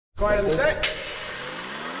Quiet on the set.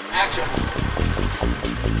 Action.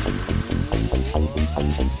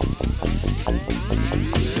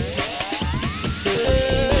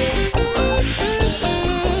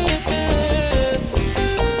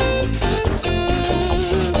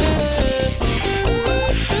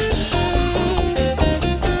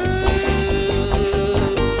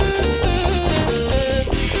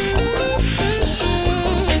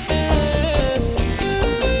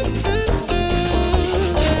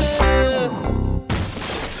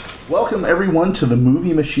 Welcome everyone to the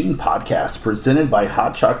Movie Machine Podcast presented by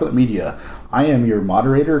Hot Chocolate Media. I am your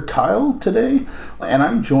moderator, Kyle, today, and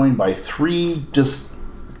I'm joined by three just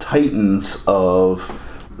titans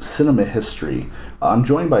of cinema history. I'm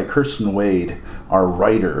joined by Kirsten Wade, our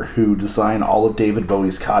writer, who designed all of David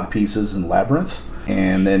Bowie's codpieces in Labyrinth,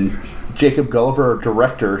 and then Jacob Gulliver, our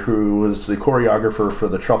director, who was the choreographer for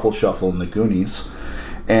the Truffle Shuffle and the Goonies,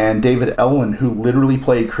 and David Elwyn, who literally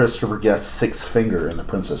played Christopher Guest's sixth finger in The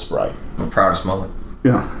Princess Bride. The proudest moment.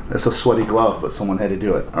 Yeah, it's a sweaty glove, but someone had to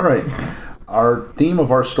do it. All right. Our theme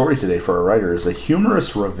of our story today for our writer is a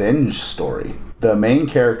humorous revenge story. The main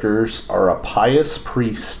characters are a pious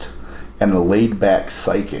priest and a laid-back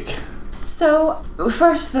psychic. So,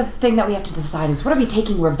 first, the thing that we have to decide is, what are we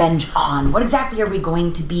taking revenge on? What exactly are we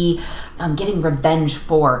going to be getting revenge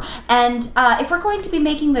for? And if we're going to be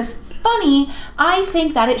making this funny, I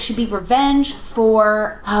think that it should be revenge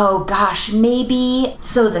for, maybe,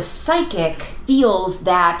 so the psychic feels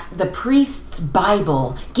that the priest's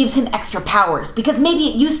Bible gives him extra powers, because maybe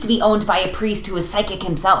it used to be owned by a priest who was psychic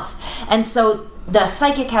himself. And so the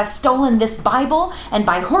psychic has stolen this Bible, and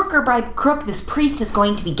by hook or by crook, this priest is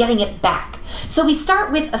going to be getting it back. So we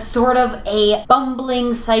start with a sort of a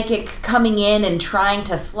bumbling psychic coming in and trying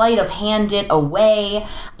to sleight of hand it away.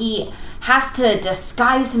 He has to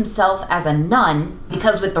disguise himself as a nun,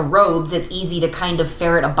 because with the robes, it's easy to kind of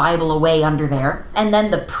ferret a Bible away under there. And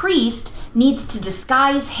then the priest needs to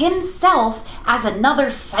disguise himself as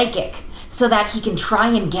another psychic so that he can try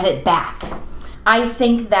and get it back. I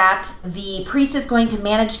think that the priest is going to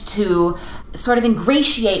manage to sort of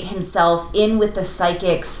ingratiate himself in with the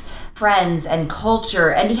psychic's friends and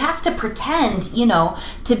culture, and he has to pretend,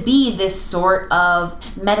 to be this sort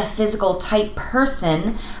of metaphysical type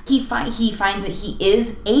person. He finds that he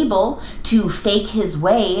is able to fake his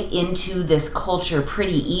way into this culture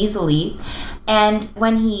pretty easily. And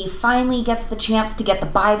when he finally gets the chance to get the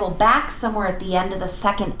Bible back somewhere at the end of the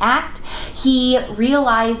second act, he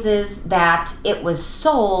realizes that it was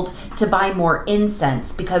sold to buy more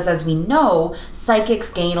incense, because as we know,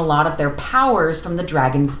 psychics gain a lot of their powers from the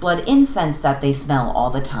dragon's blood incense that they smell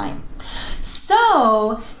all the time.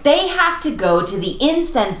 So they have to go to the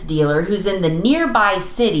incense dealer who's in the nearby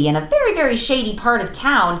city in a very, very shady part of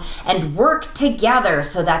town and work together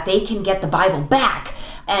so that they can get the Bible back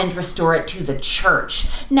and restore it to the church.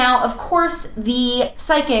 Now, of course, the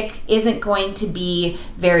psychic isn't going to be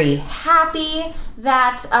very happy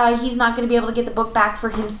that he's not going to be able to get the book back for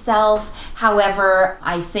himself. However,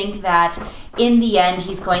 I think that in the end,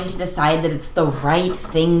 he's going to decide that it's the right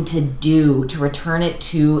thing to do to return it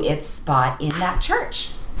to its spot in that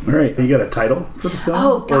church. All right, you got a title for the film?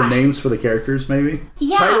 Oh, gosh. Or names for the characters, maybe?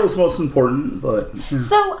 Yeah. Title's most important, but... Yeah.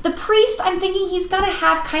 So, the priest, I'm thinking he's got to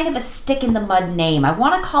have kind of a stick-in-the-mud name. I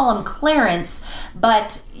want to call him Clarence,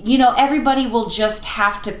 but, everybody will just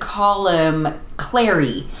have to call him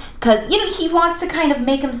Clary. Because, he wants to kind of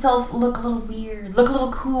make himself look a little weird, look a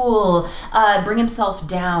little cool, bring himself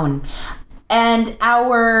down. And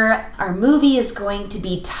our movie is going to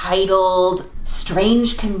be titled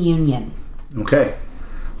Strange Communion. Okay.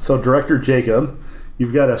 So, Director Jacob,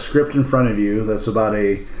 you've got a script in front of you that's about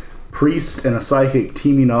a priest and a psychic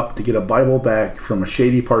teaming up to get a Bible back from a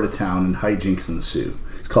shady part of town, and hijinks ensue.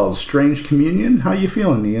 It's called Strange Communion. How you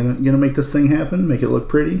feeling? You gonna make this thing happen? Make it look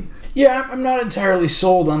pretty? Yeah, I'm not entirely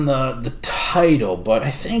sold on the title, but I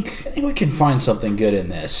think we can find something good in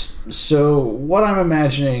this. So what I'm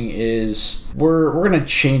imagining is we're going to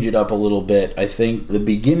change it up a little bit. I think the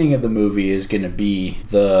beginning of the movie is going to be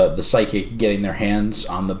the psychic getting their hands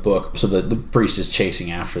on the book. So the priest is chasing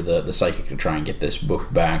after the psychic to try and get this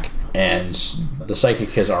book back. And the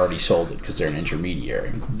psychic has already sold it because they're an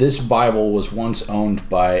intermediary. This Bible was once owned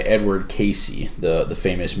by Edward Casey, the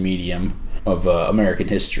famous medium of American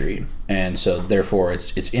history, and so therefore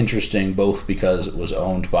it's interesting both because it was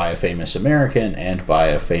owned by a famous American and by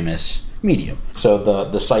a famous medium. So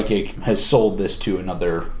the psychic has sold this to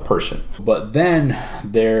another person, but then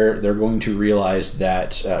they're going to realize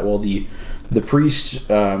that the priest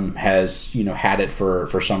has had it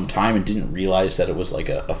for some time and didn't realize that it was like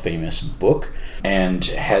a famous book, and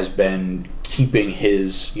has been keeping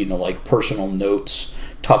his personal notes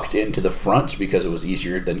tucked into the front because it was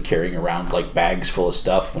easier than carrying around like bags full of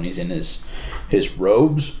stuff when he's in his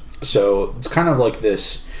robes. So it's kind of like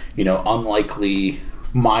this, unlikely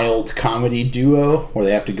mild comedy duo where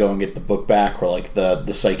they have to go and get the book back, where like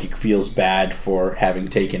the psychic feels bad for having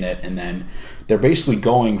taken it, and then they're basically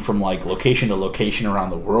going from like location to location around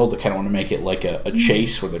the world. They kind of want to make it like a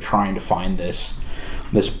chase where they're trying to find this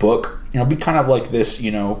book. It'd be kind of like this,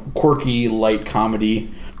 quirky, light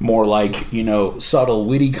comedy, more like, subtle,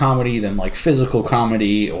 witty comedy than like physical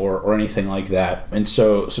comedy or anything like that. And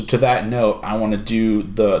so to that note, I want to do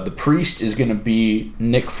the priest is going to be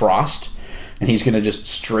Nick Frost, and he's going to just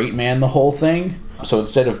straight man the whole thing. So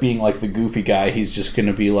instead of being like the goofy guy, he's just going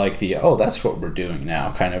to be like the, oh, that's what we're doing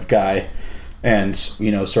now kind of guy. And,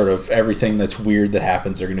 sort of everything that's weird that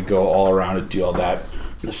happens, they're going to go all around and do all that.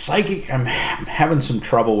 The psychic, I'm having some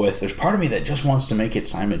trouble with. There's part of me that just wants to make it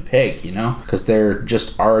Simon Pegg, because they're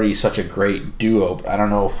just already such a great duo. But I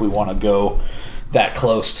don't know if we want to go that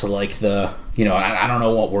close to like the, I don't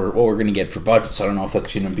know what we're going to get for budget. So I don't know if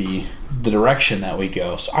that's going to be the direction that we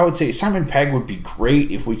go. So I would say Simon Pegg would be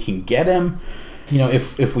great if we can get him.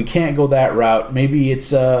 If we can't go that route, maybe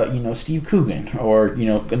it's Steve Coogan or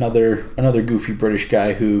another goofy British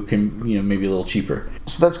guy who can maybe a little cheaper.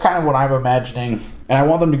 So that's kind of what I'm imagining, and I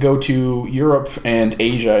want them to go to Europe and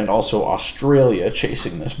Asia and also Australia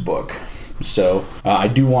chasing this book. So I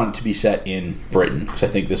do want it to be set in Britain because I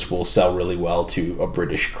think this will sell really well to a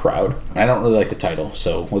British crowd. I don't really like the title,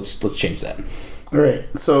 so let's change that. All right,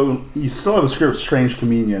 so you still have a script, Strange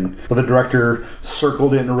Communion, but the director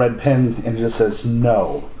circled it in a red pen and it just says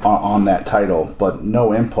no on that title, but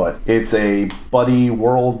no input. It's a buddy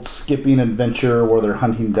world-skipping adventure where they're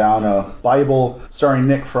hunting down a Bible starring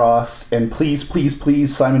Nick Frost, and please, please,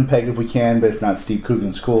 please, Simon Pegg if we can, but if not, Steve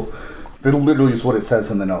Coogan's cool. It literally is what it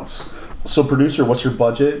says in the notes. So, producer, what's your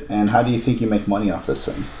budget, and how do you think you make money off this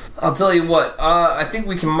thing? I'll tell you what, I think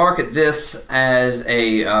we can market this as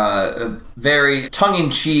a very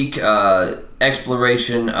tongue-in-cheek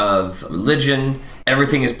exploration of religion.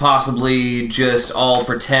 Everything is possibly just all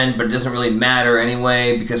pretend, but it doesn't really matter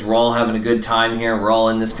anyway because we're all having a good time here. We're all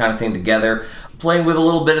in this kind of thing together. Playing with a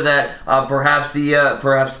little bit of that, perhaps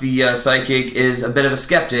the psychic is a bit of a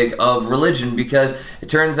skeptic of religion because it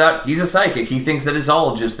turns out he's a psychic. He thinks that it's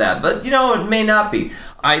all just that, but it may not be.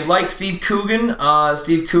 I like Steve Coogan.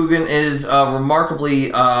 Steve Coogan is remarkably.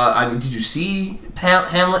 Did you see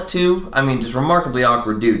Hamlet 2? Just remarkably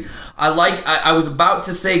awkward dude. I was about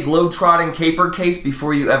to say globetrotting caper case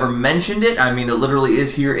before you ever mentioned it. It literally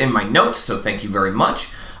is here in my notes, so thank you very much.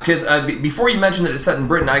 Because before you mentioned that it's set in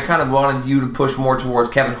Britain, I kind of wanted you to push more towards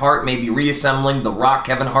Kevin Hart, maybe reassembling the Rock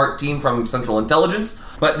Kevin Hart team from Central Intelligence.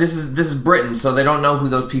 But this is Britain, so they don't know who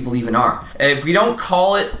those people even are. If we don't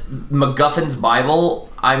call it MacGuffin's Bible,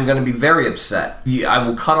 I'm going to be very upset. I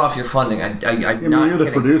will cut off your funding. I'm not you're kidding.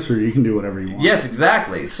 The producer. You can do whatever you want. Yes,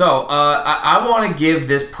 exactly. So I want to give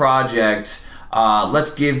this project.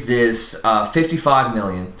 Let's give this $55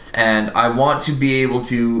 million, and I want to be able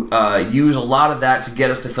to use a lot of that to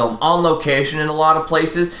get us to film on location in a lot of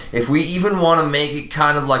places. If we even want to make it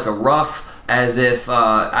kind of like a rough, as if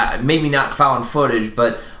maybe not found footage,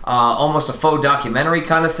 but almost a faux documentary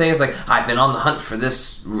kind of thing. It's like, I've been on the hunt for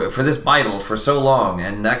this Bible for so long,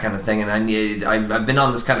 and that kind of thing, and I've been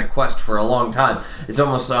on this kind of quest for a long time. It's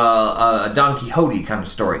almost a Don Quixote kind of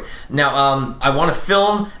story. Now, I want to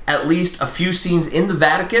film at least a few scenes in the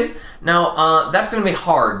Vatican. Now, that's going to be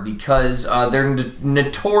hard because they're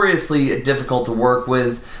notoriously difficult to work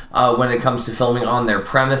with when it comes to filming on their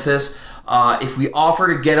premises. If we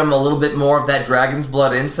offer to get them a little bit more of that dragon's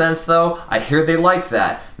blood incense, though, I hear they like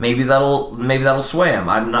that. Maybe that'll sway them.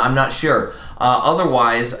 I'm not sure.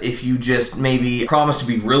 Otherwise, if you just maybe promise to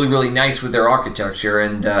be really, really nice with their architecture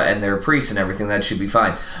and their priests and everything, that should be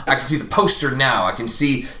fine. I can see the poster now. I can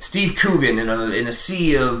see Steve Coogan in a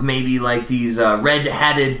sea of maybe like these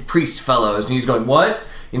red-hatted priest fellows, and he's going, "What?"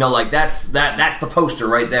 That's the poster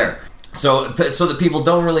right there. So that people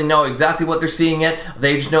don't really know exactly what they're seeing yet.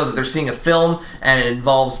 They just know that they're seeing a film and it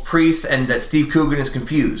involves priests and that Steve Coogan is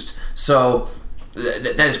confused. So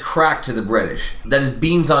that is crack to the British. That is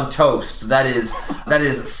beans on toast. That is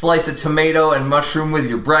slice of tomato and mushroom with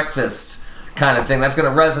your breakfast kind of thing. That's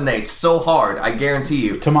going to resonate so hard, I guarantee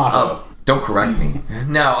you. Tomato. Don't correct me.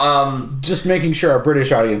 Now, just making sure our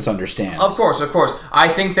British audience understands. Of course. I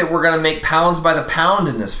think that we're going to make pounds by the pound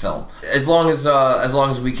in this film, as long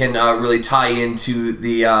as we can really tie into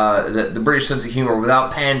the British sense of humor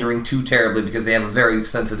without pandering too terribly, because they have a very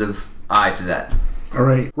sensitive eye to that. All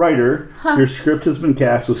right, writer, your script has been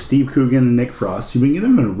cast with Steve Coogan and Nick Frost. You've been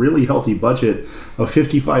given them a really healthy budget of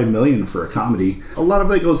 $55 million for a comedy. A lot of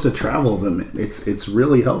that goes to travel. It's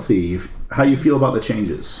really healthy. How you feel about the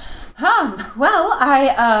changes? Well,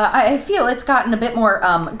 I feel it's gotten a bit more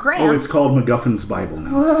grand. Oh, it's called MacGuffin's Bible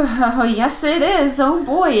now. Oh, yes, it is. Oh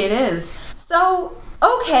boy, it is. So.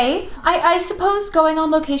 Okay, I suppose going on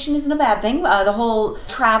location isn't a bad thing. The whole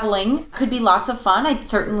traveling could be lots of fun. I'd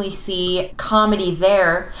certainly see comedy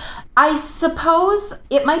there. I suppose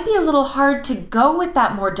it might be a little hard to go with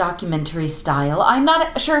that more documentary style. I'm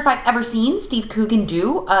not sure if I've ever seen Steve Coogan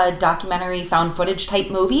do a documentary found footage type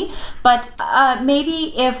movie, but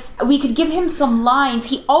maybe if we could give him some lines.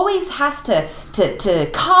 He always has to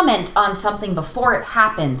comment on something before it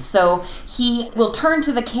happens, so he will turn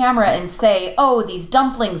to the camera and say, "Oh, these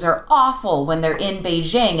dumplings are awful," when they're in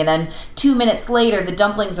Beijing, and then 2 minutes later the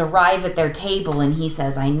dumplings arrive at their table and he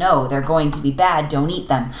says, "I know, they're going to be bad, don't eat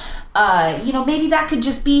them." Maybe that could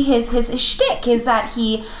just be his shtick, is that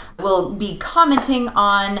he will be commenting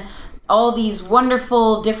on all these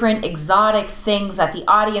wonderful, different, exotic things that the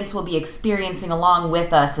audience will be experiencing along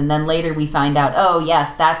with us, and then later we find out, oh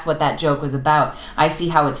yes, that's what that joke was about. I see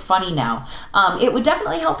how it's funny now. It would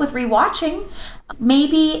definitely help with rewatching.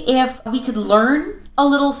 Maybe if we could learn a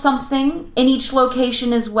little something in each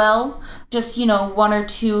location as well. Just, one or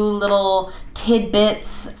two little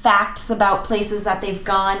tidbits, facts about places that they've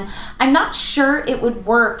gone. I'm not sure it would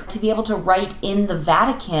work to be able to write in the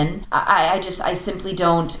Vatican. I simply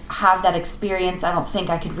don't have that experience. I don't think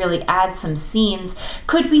I could really add some scenes.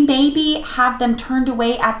 Could we maybe have them turned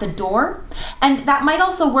away at the door? And that might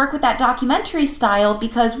also work with that documentary style,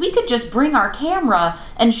 because we could just bring our camera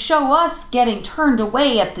and show us getting turned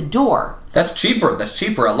away at the door. That's cheaper.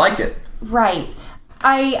 I like it. Right.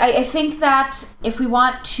 I think that if we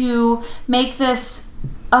want to make this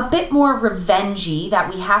a bit more revengey,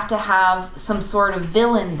 that we have to have some sort of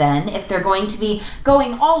villain then, if they're going to be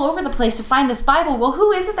going all over the place to find this Bible. Well,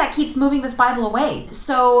 who is it that keeps moving this Bible away?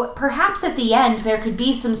 So perhaps at the end there could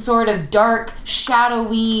be some sort of dark,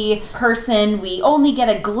 shadowy person. We only get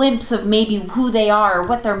a glimpse of maybe who they are or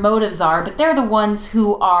what their motives are, but they're the ones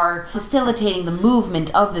who are facilitating the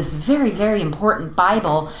movement of this very, very important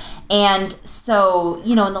Bible. And so,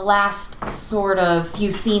 in the last sort of few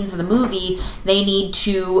scenes of the movie, they need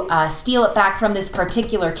to steal it back from this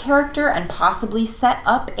particular character and possibly set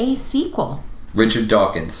up a sequel. Richard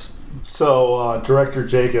Dawkins. So, Director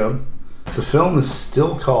Jacob, the film is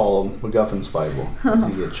still called MacGuffin's Bible.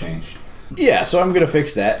 It get changed. Yeah, so I'm going to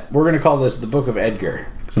fix that. We're going to call this the Book of Edgar,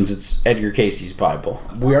 since it's Edgar Casey's Bible.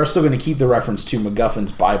 We are still going to keep the reference to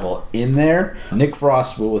MacGuffin's Bible in there. Nick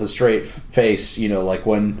Frost will, with a straight face, like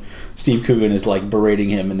when Steve Coogan is berating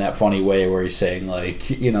him in that funny way where he's saying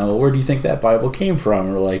where do you think that Bible came from?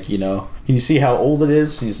 Or can you see how old it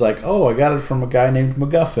is? And he's like, oh, I got it from a guy named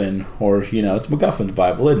MacGuffin. Or, it's MacGuffin's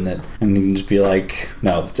Bible, isn't it? And he can just be like,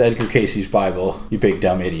 no, it's Edgar Casey's Bible, you big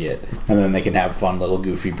dumb idiot. And then they can have fun little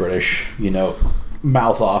goofy British,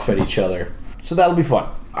 mouth off at each other. So that'll be fun.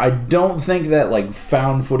 I don't think that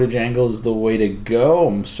found footage angle is the way to go.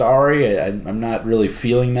 I'm sorry, I'm not really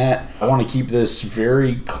feeling that. I want to keep this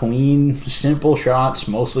very clean, simple shots,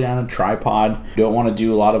 mostly on a tripod. Don't want to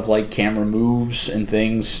do a lot of camera moves and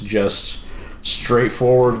things. Just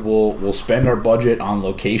straightforward. We'll spend our budget on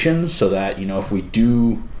locations so that if we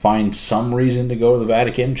do find some reason to go to the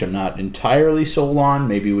Vatican, which I'm not entirely sold on,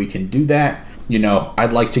 maybe we can do that.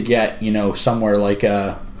 I'd like to get somewhere like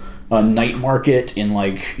a night market in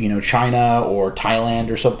China or Thailand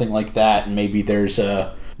or something like that, and maybe there's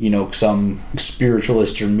some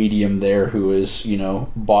spiritualist or medium there who has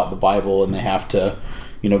bought the Bible and they have to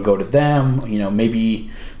go to them.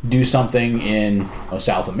 Maybe do something in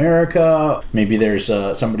South America. Maybe there's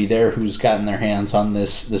somebody there who's gotten their hands on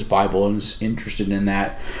this Bible and is interested in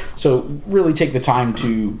that. So really take the time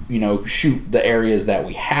to shoot the areas that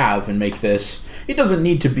we have and make this. It doesn't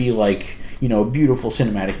need to be a beautiful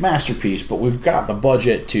cinematic masterpiece, but we've got the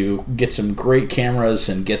budget to get some great cameras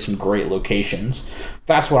and get some great locations.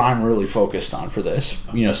 That's what I'm really focused on for this.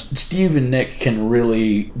 Steve and Nick can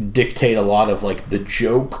really dictate a lot of the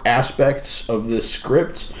joke aspects of this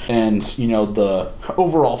script, and the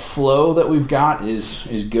overall flow that we've got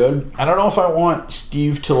is good. I don't know if I want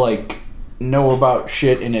Steve to know about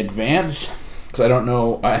shit in advance, because I don't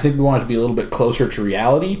know. I think we want it to be a little bit closer to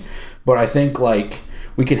reality, but I think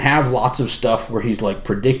we can have lots of stuff where he's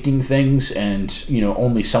predicting things and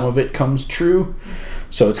only some of it comes true.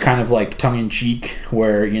 So it's kind of tongue-in-cheek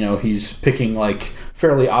where he's picking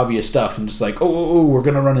fairly obvious stuff, and just like, oh, we're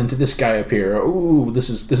gonna run into this guy up here. Oh, this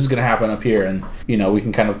is gonna happen up here, and we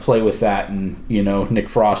can kind of play with that, and Nick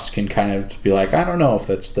Frost can kind of be like, I don't know if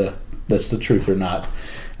that's the truth or not,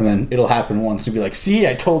 and then it'll happen once and be like, see,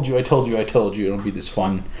 I told you. It'll be this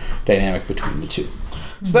fun dynamic between the two.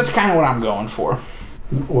 So that's kind of what I'm going for.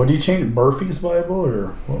 What do you change? Murphy's Bible or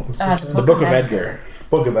what was it? The Book of Edgar.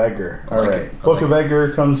 Book of Edgar. All right. Book of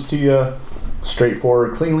Edgar comes to you.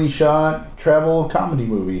 Straightforward, cleanly shot, travel comedy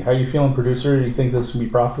movie. How you feeling, producer? Do you think this will be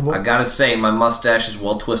profitable? I gotta say, my mustache is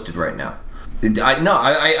well twisted right now.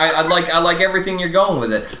 I like everything you're going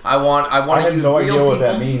with it. I want to use real people. I have no idea what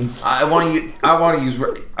that means. I want to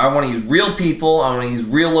use real people. I want to use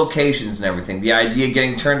real locations and everything. The idea of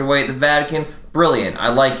getting turned away at the Vatican, brilliant. I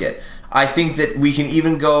like it. I think that we can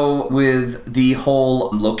even go with the whole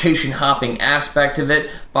location hopping aspect of it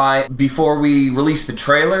before we release the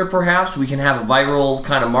trailer, perhaps we can have a viral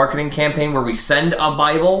kind of marketing campaign where we send a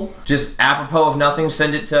Bible, just apropos of nothing,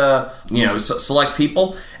 send it to, select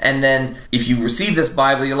people, and then if you receive this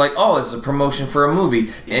Bible, you're like, oh, it's a promotion for a movie,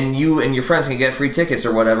 and you and your friends can get free tickets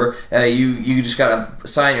or whatever. You just gotta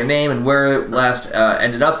sign your name and where it last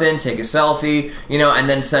ended up in, take a selfie, and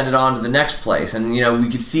then send it on to the next place, and we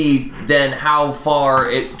could see then how far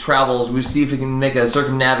it travels. We see if we can make a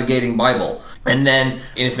circumnavigating Bible. And then,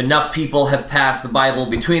 if enough people have passed the Bible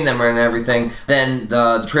between them and everything, then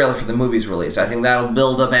the trailer for the movie's released. I think that'll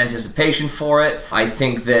build up anticipation for it. I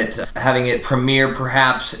think that having it premiere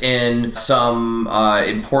perhaps in some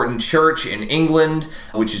important church in England,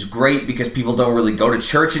 which is great because people don't really go to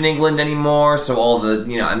church in England anymore, so all the,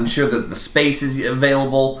 I'm sure that the space is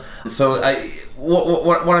available. So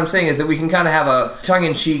what I'm saying is that we can kind of have a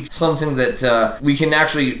tongue-in-cheek, something that we can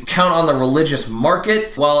actually count on the religious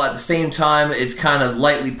market, while at the same time it's kind of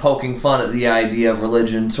lightly poking fun at the idea of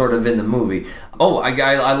religion sort of in the movie. Oh,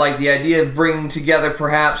 I like the idea of bringing together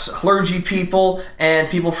perhaps clergy people and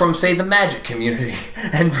people from, say, the magic community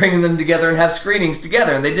and bringing them together and have screenings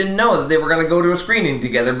together. And they didn't know that they were going to go to a screening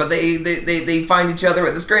together, but they find each other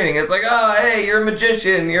at the screening. It's like, oh, hey, you're a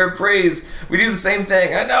magician, you're a priest. We do the same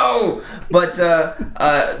thing. I know, but I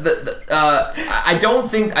don't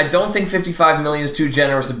think 55 million is too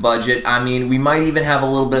generous a budget. I mean, we might even have a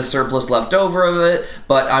little bit of surplus left over of it,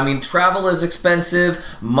 but I mean, travel is expensive.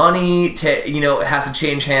 Money it has to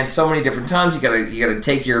change hands so many different times. You gotta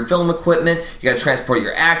take your film equipment, you gotta transport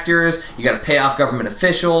your actors, you gotta pay off government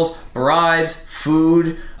officials, bribes,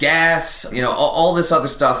 food, gas, all this other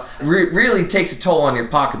stuff really takes a toll on your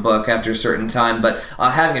pocketbook after a certain time. But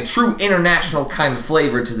having a true international kind of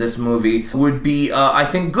flavor to this movie would be, I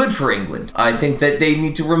think, good for England. I think that they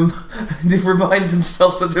need to remind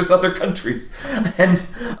themselves that there's other countries, and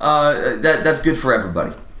that's good for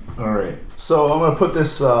everybody. All right. So I'm going to put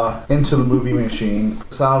this into the movie machine.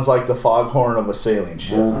 Sounds like the foghorn of a sailing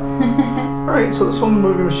ship. Alright, so this one, the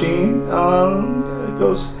movie machine, it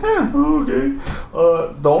goes, okay.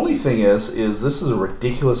 The only thing is this is a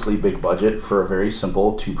ridiculously big budget for a very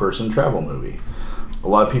simple two-person travel movie. A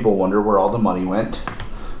lot of people wonder where all the money went.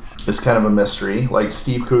 It's kind of a mystery. Like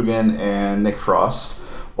Steve Coogan and Nick Frost,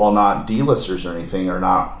 while not D-listers or anything, are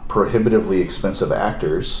not prohibitively expensive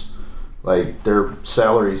actors. Like, their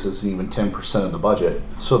salaries isn't even 10% of the budget.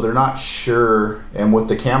 So they're not sure, and with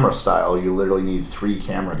the camera style, you literally need 3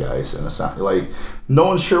 camera guys in a sound. Like, no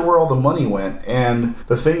one's sure where all the money went. And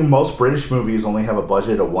the thing, most British movies only have a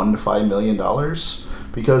budget of $1 to $5 million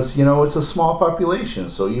because, it's a small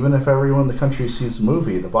population. So even if everyone in the country sees the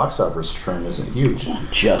movie, the box office return isn't huge. It's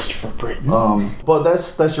not just for Britain. But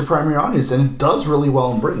that's your primary audience, and it does really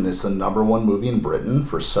well in Britain. It's the #1 movie in Britain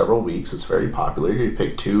for several weeks. It's very popular. You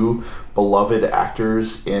pick 2 beloved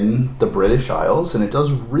actors in the British Isles, and it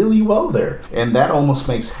does really well there. And that almost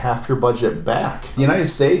makes half your budget back. The United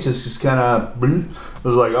States is just kind of, it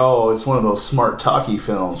was like, oh, it's one of those smart talkie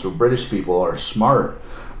films where British people are smart.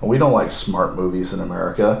 And we don't like smart movies in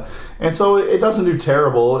America. And so it doesn't do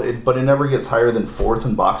terrible, but it never gets higher than 4th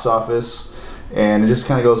in box office, and it just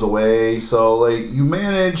kind of goes away. So, like, you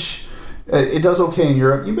manage... It does okay in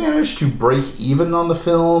Europe. You manage to break even on the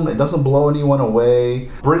film. It doesn't blow anyone away.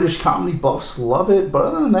 British comedy buffs love it, but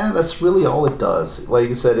other than that, that's really all it does. Like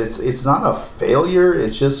I said, it's not a failure.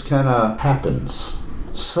 It just kind of happens.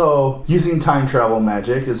 So, using time travel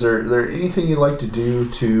magic, is there anything you'd like to do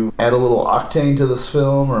to add a little octane to this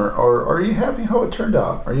film, or are you happy how it turned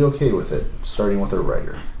out? Are you okay with it, starting with a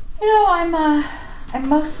writer? I'm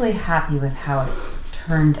mostly happy with how it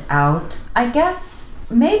turned out. I guess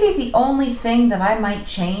maybe the only thing that I might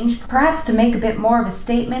change, perhaps to make a bit more of a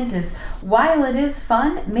statement, is while it is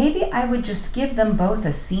fun, maybe I would just give them both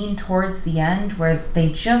a scene towards the end where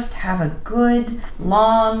they just have a good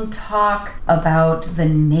long talk about the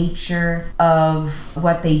nature of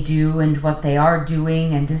what they do and what they are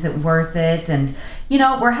doing, and is it worth it, and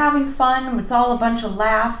we're having fun, it's all a bunch of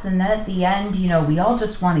laughs, and then at the end, we all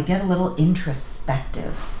just want to get a little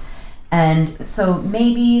introspective. And so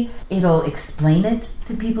maybe it'll explain it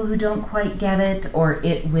to people who don't quite get it, or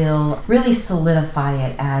it will really solidify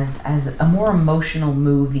it as a more emotional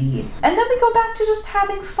movie. And then we go back to just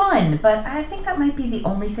having fun. But I think that might be the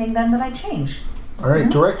only thing then that I change. All right,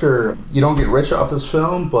 director, you don't get rich off this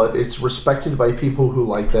film, but it's respected by people who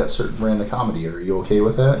like that certain brand of comedy. Are you okay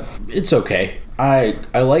with that? It's okay. I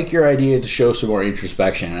like your idea to show some more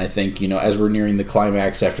introspection, and I think, as we're nearing the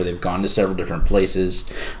climax after they've gone to several different places,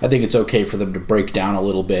 I think it's okay for them to break down a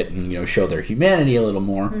little bit and, show their humanity a little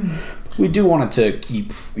more. We do want it to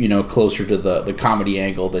keep, closer to the comedy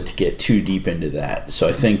angle than to get too deep into that. So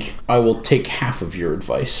I think I will take half of your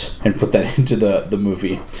advice and put that into the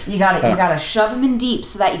movie. You gotta shove them in deep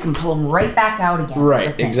so that you can pull them right back out again.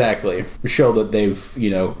 Right, exactly. Show that they've,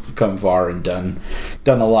 come far and done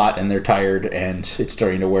a lot, and they're tired, and it's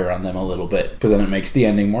starting to wear on them a little bit, because then it makes the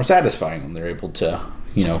ending more satisfying when they're able to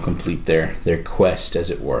complete their quest, as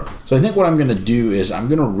it were. So I think what I'm going to do is I'm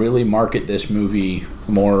going to really market this movie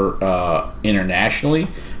more internationally.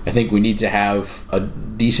 I think we need to have a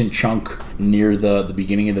decent chunk near the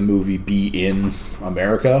beginning of the movie be in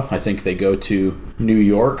America. I think they go to New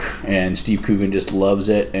York, and Steve Coogan just loves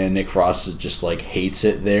it, and Nick Frost just hates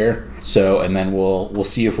it there. So, and then we'll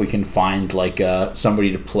see if we can find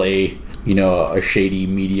somebody to play a shady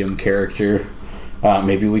medium character.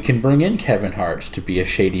 Maybe we can bring in Kevin Hart to be a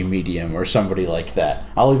shady medium or somebody like that.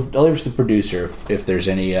 I'll leave to the producer if there's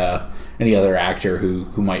any other actor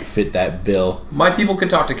who might fit that bill. My people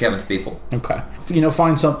could talk to Kevin's people. Okay.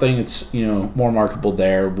 Find something that's more marketable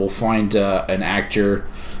there. We'll find an actor.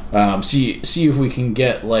 See if we can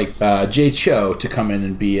get Chou to come in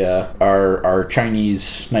and be our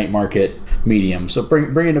Chinese night market medium. So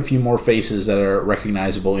bring in a few more faces that are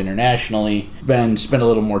recognizable internationally. Then spend a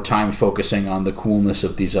little more time focusing on the coolness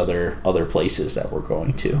of these other places that we're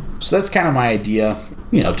going to. So that's kind of my idea.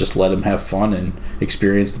 Just let them have fun and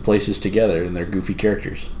experience the places together and their goofy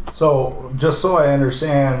characters. So just so I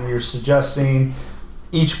understand, you're suggesting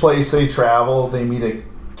each place they travel, they meet a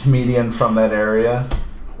comedian from that area?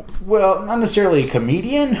 Well, not necessarily a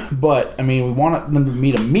comedian, but we want them to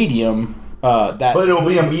meet a medium. But it'll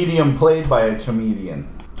be a medium played by a comedian.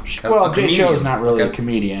 Well, Chou is not really a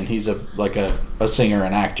comedian. He's a singer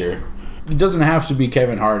and actor. It doesn't have to be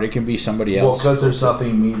Kevin Hart. It can be somebody else. Well, because there's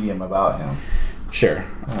nothing medium about him. Sure.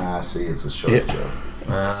 See, it's a short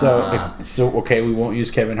joke. So okay, we won't use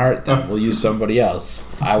Kevin Hart then. We'll use somebody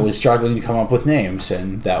else. I was struggling to come up with names,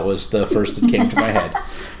 and that was the first that came to my head.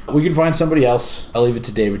 We can find somebody else. I'll leave it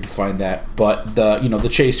to David to find that. But the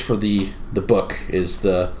chase for the book is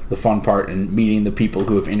the fun part, and meeting the people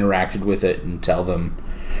who have interacted with it and tell them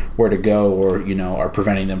where to go, or are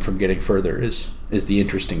preventing them from getting further is the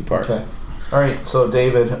interesting part. Okay. All right. So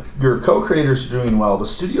David, your co-creators are doing well. The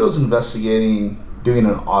studio's investigating doing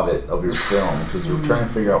an audit of your film because you're trying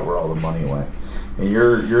to figure out where all the money went, and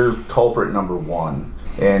you're culprit number one.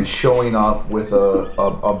 And showing up with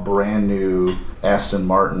a brand new Aston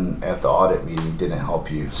Martin at the audit meeting didn't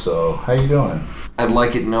help you. So how you doing? I'd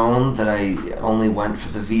like it known that I only went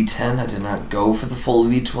for the V10. I did not go for the full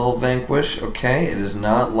V12 Vanquish. Okay, it is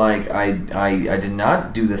not like I did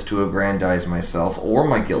not do this to aggrandize myself or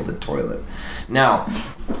my gilded toilet. Now,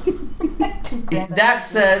 that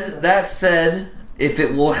said, if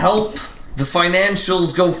it will help the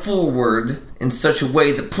financials go forward in such a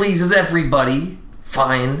way that pleases everybody,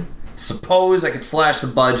 fine. Suppose I could slash the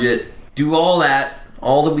budget, do all that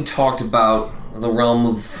we talked about, the realm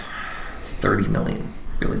of 30 million.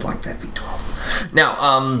 Really like that V12. Now,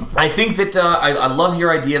 I think that I love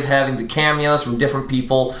your idea of having the cameos from different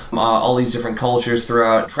people, all these different cultures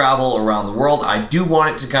throughout travel around the world. I do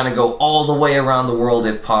want it to kind of go all the way around the world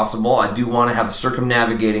if possible. I do want to have a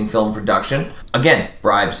circumnavigating film production. Again,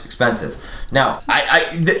 bribes, expensive. Now,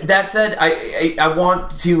 that said, I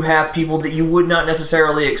want to have people that you would not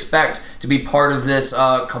necessarily expect to be part of this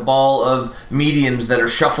cabal of mediums that are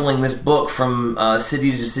shuffling this book from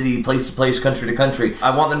city to city, place to place, country to country.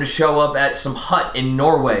 I want them to show up at some hut in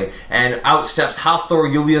Norway, and out steps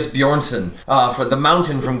Hafthor Julius Bjornsson for the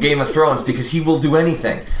mountain from Game of Thrones, because he will do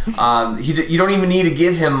anything. You don't even need to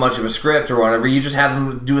give him much of a script or whatever. You just have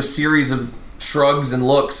him do a series of shrugs and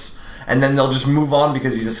looks, and then they'll just move on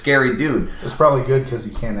because he's a scary dude. It's probably good because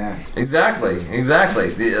he can't act. Exactly.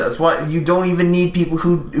 That's why you don't even need people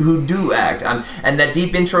who do act. And that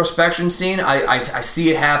deep introspection scene, I see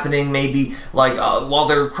it happening maybe like while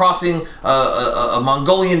they're crossing a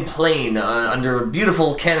Mongolian plain under a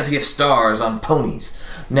beautiful canopy of stars on ponies.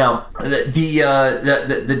 Now,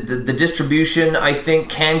 the distribution, I think,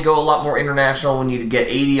 can go a lot more international. We need to get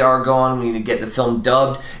ADR going. We need to get the film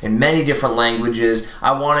dubbed in many different languages.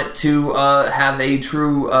 I want it to have a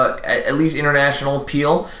true, at least international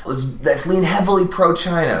appeal. Let's lean heavily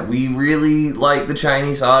pro-China. We really like the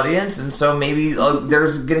Chinese audience, and so maybe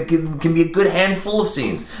can be a good handful of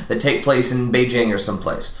scenes that take place in Beijing or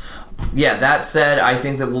someplace. Yeah, that said, I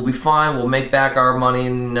think that we'll be fine. We'll make back our money,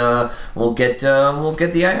 and we'll get the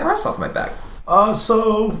IRS off my back.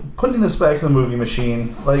 So putting this back in the movie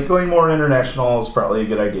machine, like going more international is probably a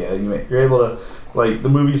good idea. You're able to, like, the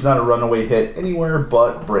movie's not a runaway hit anywhere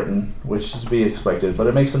but Britain, which is to be expected, but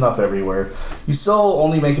it makes enough everywhere. You still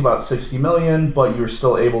only make about $60 million, but you're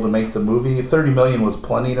still able to make the movie. $30 million was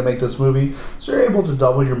plenty to make this movie, so you're able to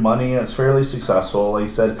double your money. It's fairly successful. Like I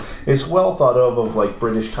said, it's well thought of like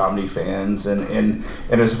British comedy fans, and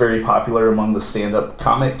it's very popular among the stand-up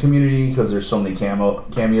comic community because there's so many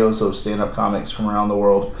cameos of stand-up comics from around the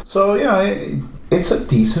world. So yeah, it's a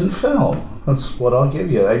decent film. That's what I'll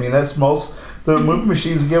give you. I mean, that's most... The movie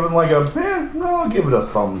machine's given like I'll give it a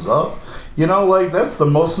thumbs up. Like, that's the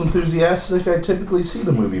most enthusiastic I typically see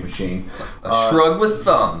the movie machine. A shrug with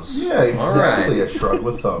thumbs. Yeah, exactly, right. A shrug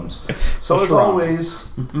with thumbs. So as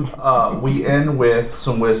always, we end with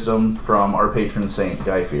some wisdom from our patron saint,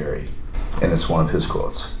 Guy Fieri. And it's one of his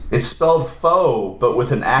quotes. It's spelled foe, but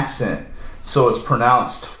with an accent, so it's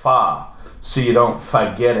pronounced fa, so you don't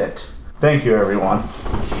forget it. Thank you, everyone.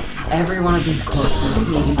 Every one of these quotes makes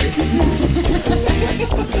me angry.